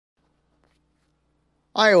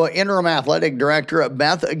Iowa Interim Athletic Director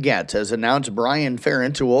Beth Getz has announced Brian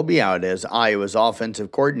Ferentz will be out as Iowa's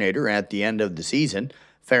offensive coordinator at the end of the season.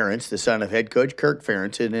 Ferentz, the son of head coach Kirk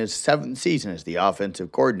Ferentz, in his 7th season as the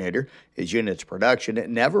offensive coordinator. His unit's production,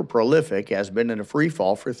 never prolific, has been in a free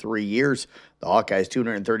fall for 3 years. The Hawkeyes'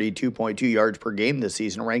 232.2 yards per game this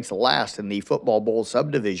season ranks last in the Football Bowl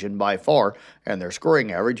subdivision by far, and their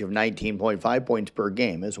scoring average of 19.5 points per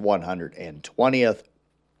game is 120th.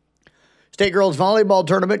 State Girls Volleyball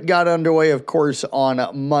Tournament got underway, of course, on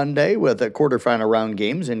Monday with the quarterfinal round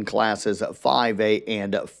games in Classes 5A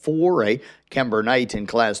and 4A. Kemper Knight in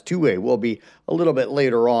Class 2A will be a little bit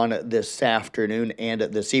later on this afternoon and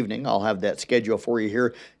this evening. I'll have that schedule for you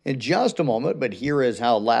here in just a moment, but here is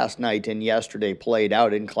how last night and yesterday played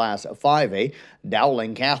out in Class 5A.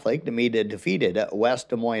 Dowling Catholic defeated West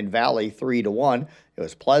Des Moines Valley 3-1. It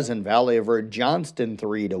was Pleasant Valley over Johnston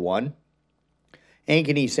 3-1.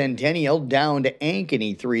 Ankeny Centennial down to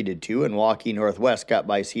Ankeny 3-2, and Waukee Northwest got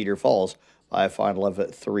by Cedar Falls by a final of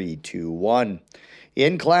 3-1.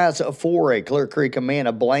 In Class 4A, Clear Creek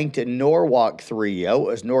Amana blanked Norwalk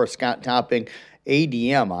 3-0 as North Scott topping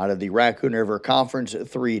ADM out of the Raccoon River Conference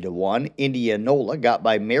 3-1. Indianola got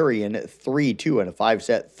by Marion 3-2 in a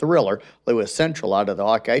 5-set thriller. Lewis Central out of the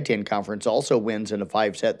Hawkeye 10 Conference also wins in a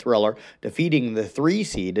 5-set thriller, defeating the 3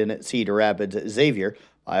 seed in Cedar Rapids Xavier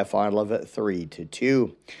by a final of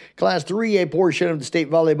 3-2. Class 3A portion of the state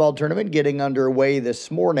volleyball tournament getting underway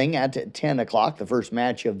this morning at 10 o'clock. The first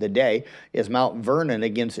match of the day is Mount Vernon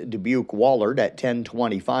against Dubuque Wahlert at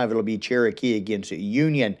 10:25. It'll be Cherokee against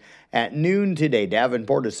Union. At noon today,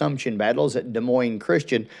 Davenport Assumption battles at Des Moines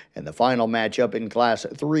Christian, and the final matchup in Class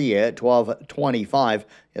 3A at 12:25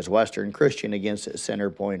 is Western Christian against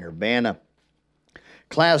Center Point Urbana.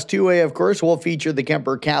 Class 2A, of course, will feature the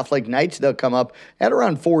Kemper Catholic Knights. They'll come up at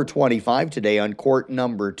around 4:25 today on court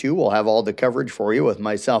number 2. We'll have all the coverage for you with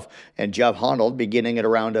myself and Jeff Honnold beginning at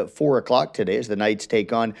around 4 o'clock today as the Knights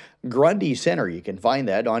take on Grundy Center. You can find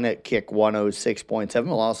that on at Kick 106.7.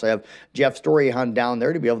 We'll also have Jeff Storyhunt down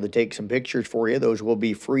there to be able to take some pictures for you. Those will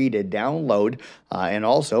be free to download. And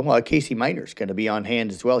also, Casey Miner's going to be on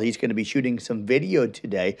hand as well. He's going to be shooting some video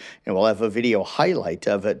today, and we'll have a video highlight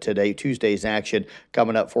of it today, Tuesday's action,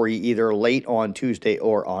 coming up for you either late on Tuesday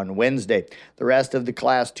or on Wednesday. The rest of the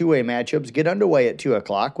Class 2A matchups get underway at 2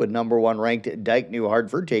 o'clock with number 1 ranked Dike New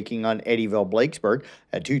Hartford taking on Eddyville-Blacksburg.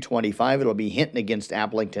 At 2:25, it'll be Hinton against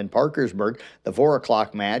Applington-Parkersburg. The 4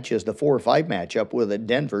 o'clock match is the 4-5 matchup with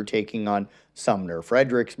Denver taking on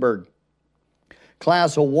Sumner-Fredericksburg.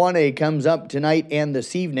 Class 1A comes up tonight and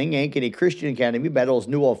this evening. Ankeny Christian Academy battles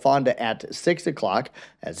Newell Fonda at 6 o'clock.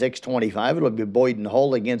 At 6:25, it'll be Boyden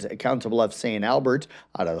Hull against Council Bluffs St. Albert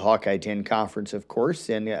out of the Hawkeye 10 Conference, of course.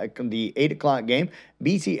 And the 8 o'clock game,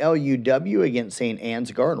 BCLUW against St.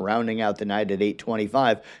 Ansgar. And rounding out the night at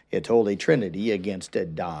 8:25, it's Holy Trinity against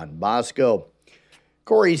Don Bosco.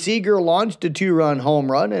 Corey Seager launched a 2-run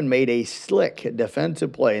home run and made a slick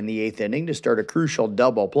defensive play in the 8th inning to start a crucial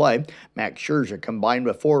double play. Max Scherzer combined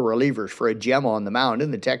with 4 relievers for a gem on the mound,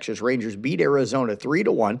 and the Texas Rangers beat Arizona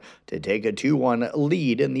 3-1 to take a 2-1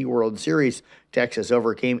 lead in the World Series. Texas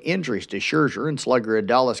overcame injuries to Scherzer and slugger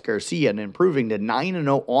Adalis Garcia and improving to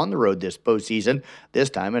 9-0 on the road this postseason, this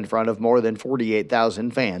time in front of more than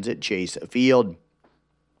 48,000 fans at Chase Field.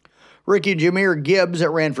 Ricky Jameer Gibbs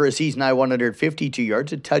ran for a season-high 152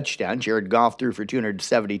 yards, a touchdown. Jared Goff threw for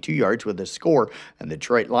 272 yards with a score, and the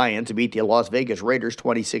Detroit Lions beat the Las Vegas Raiders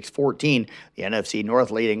 26-14. The NFC North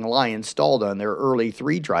leading Lions stalled on their early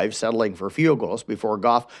 3 drives, settling for field goals before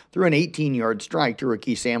Goff threw an 18-yard strike to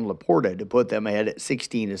rookie Sam Laporta to put them ahead at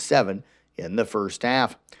 16-7 in the first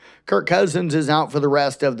half. Kirk Cousins is out for the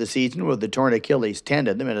rest of the season with the torn Achilles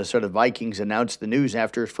tendon. The Minnesota Vikings announced the news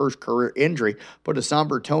after his first career injury put a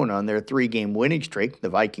somber tone on their 3-game winning streak. The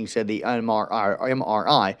Vikings said the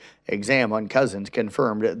MRI exam on Cousins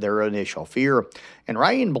confirmed their initial fear. And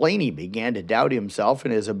Ryan Blaney began to doubt himself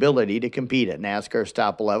and his ability to compete at NASCAR's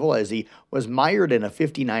top level as he was mired in a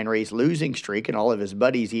 59-race losing streak, and all of his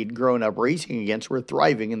buddies he'd grown up racing against were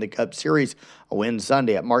thriving in the Cup Series. A win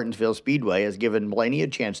Sunday at Martinsville Speedway has given Blaney a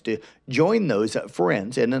chance to join those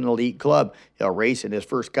friends in an elite club. He'll race in his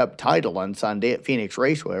first Cup title on Sunday at Phoenix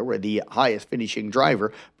Raceway, where the highest finishing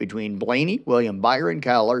driver between Blaney, William Byron,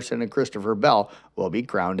 Kyle Larson, and Christopher Bell will be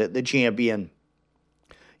crowned the champion.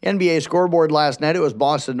 NBA scoreboard last night, it was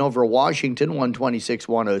Boston over Washington,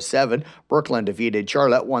 126-107. Brooklyn defeated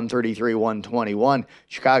Charlotte, 133-121.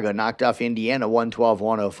 Chicago knocked off Indiana,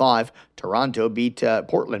 112-105.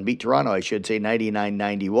 Portland beat Toronto,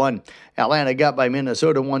 99-91. Atlanta got by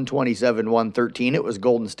Minnesota, 127-113. It was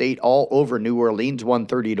Golden State all over New Orleans,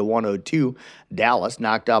 130-102. Dallas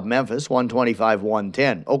knocked off Memphis,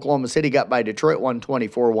 125-110. Oklahoma City got by Detroit,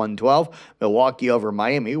 124-112. Milwaukee over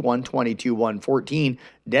Miami, 122-114.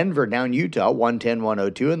 Denver down Utah,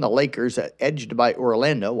 110-102. And the Lakers edged by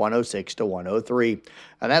Orlando, 106-103.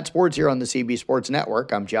 And that's sports here on the CB Sports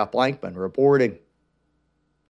Network. I'm Jeff Blankman reporting.